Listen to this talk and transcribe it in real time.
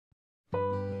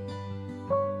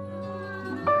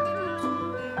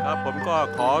ครับผมก็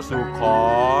ขอสู่ขอ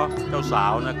เจ้าสา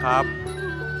วนะครับ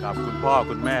กับคุณพ่อ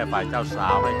คุณแม่ฝ่ายเจ้าสา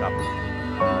วให้กับ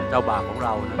เจ้าบ่าวของเร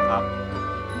านะครับ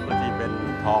เพื่อที่เป็น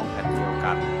ทองแผ่นเดียว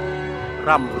กัน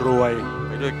ร่ำรวยไ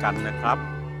ปด้วยกันนะครับ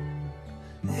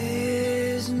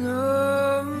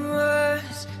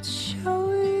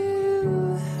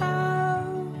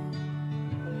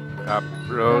ครับ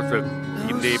รู้สึก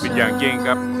ยินดีเป็นอย่างยิ่งค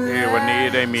รับที่วันนี้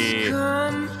ได้มี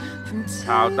ช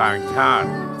าวต่างชาติ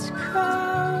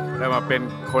ได้มาเป็น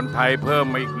คนไทยเพิ่ม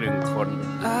มาอีก1 คน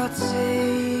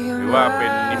ถือว่าเป็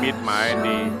นนิมิตหมาย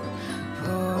ดี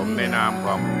ผมในนามข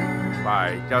องฝ่าย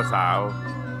เจ้าสาว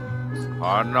ข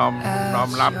อน้อม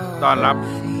รับต้อนรับ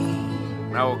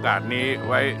ในโอกาสนี้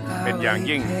ไว้เป็นอย่าง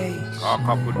ยิ่งขอข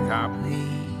อบคุณครับ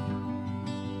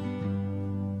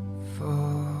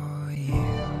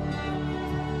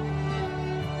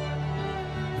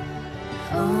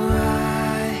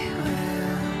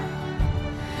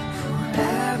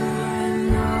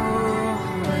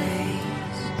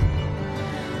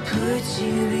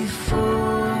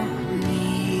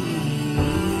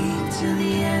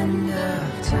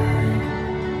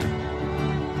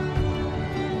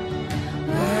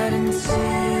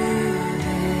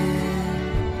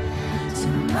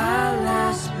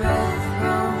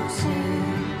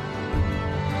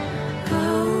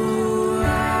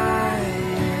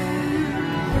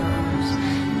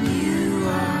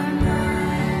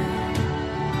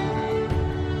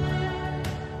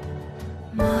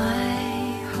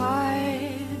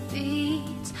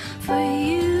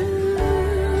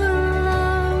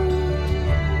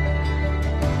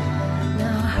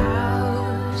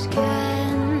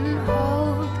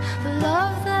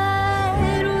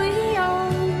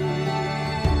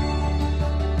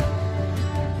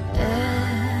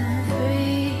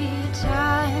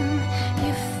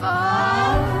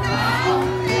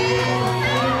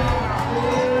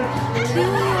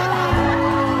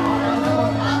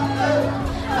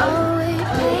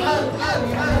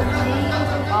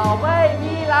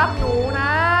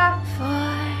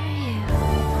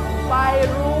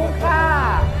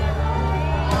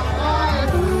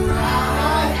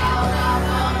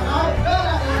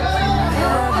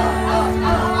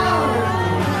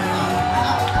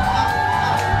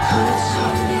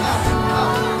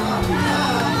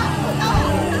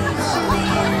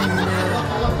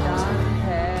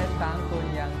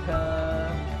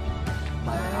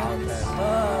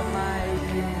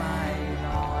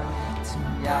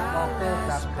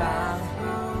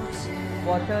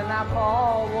เธอหน้าพอ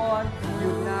วอนอ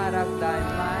ยู่น่ารักได้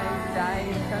ไหมใจ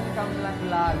ฉันกำลัง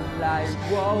ละลาย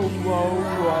ว้าวว้าว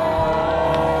ว้า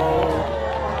ว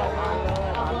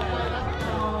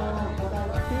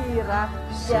ที่รัก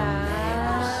จ๋า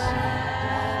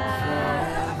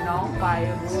น้องไป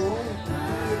รู้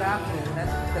ที่รักหนูนะ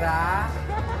จ๊ะ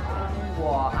หั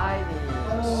วไอ้นี่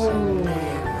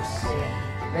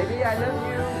Baby I love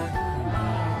you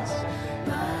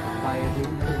ไป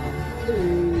รู้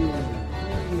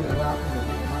รักหนู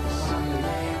มาก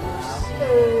ๆเล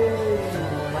ยค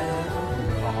รับไม่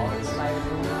ขอไป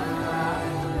รู้นะ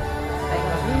แต่ง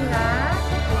กับพี่นะ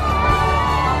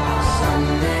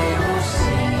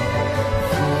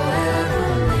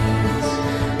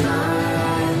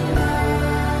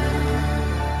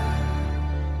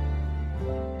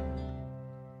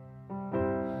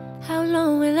How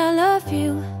long will I love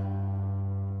you?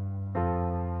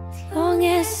 As long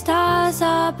as stars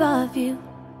are above you.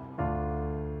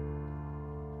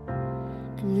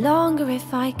 Longer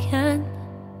if I can.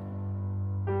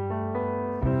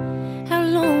 How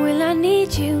long will I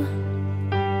need you?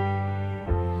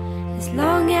 As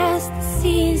long as the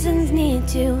seasons need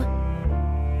to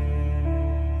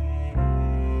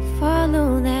follow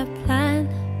their plan.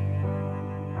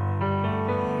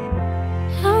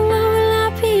 How long will I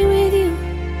be with you?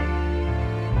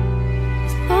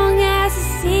 As long as the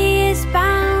sea is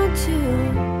bound to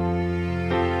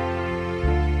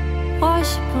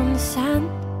wash upon the sand.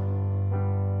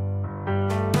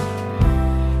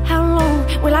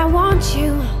 Will I want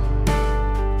you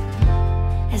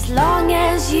as long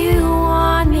as you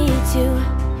want me to,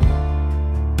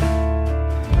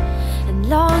 and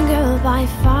longer by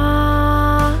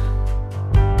far?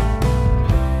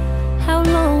 How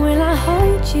long will I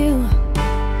hold you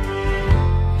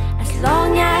as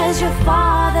long as your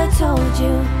father told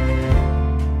you,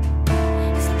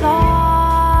 as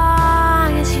long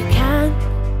as you can?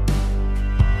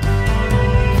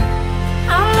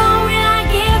 How long will I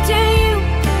give to you?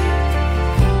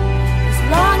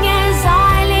 Long as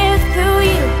I live through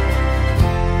you,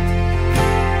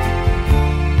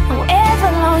 however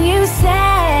long you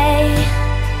say.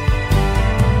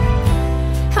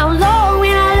 How long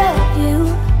will I love you?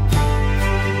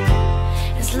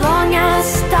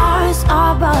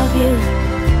 you,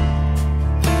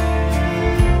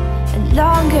 and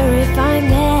longer if I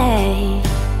may.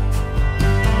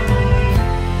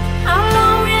 How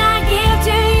long will I give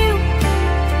to you?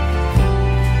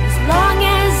 As long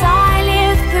as I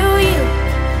live through you.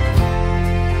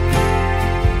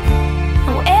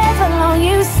 However long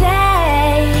you say.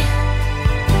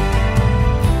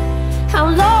 How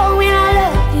long will I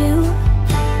love you?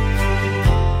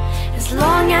 As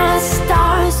long as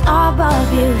stars are above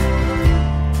you,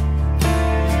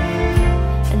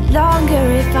 and longer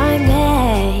if I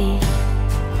may.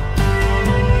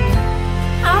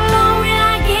 How long will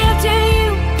I give to you?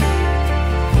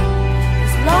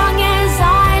 As long as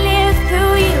I live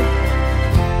through you.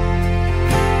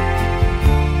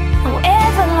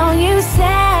 However long you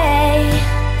say.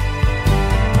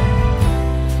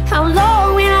 How long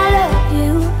will I love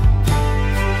you?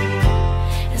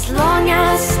 As long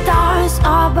as stars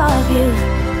are above you,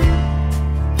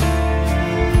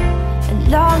 and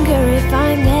longer if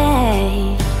I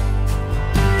may.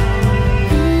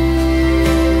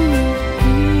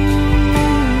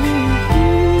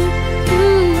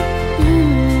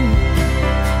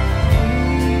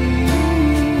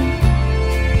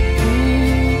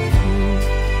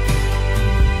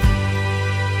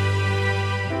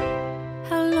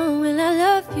 How long will I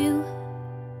love you?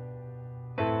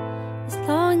 As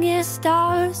long as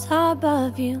stars are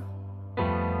above you.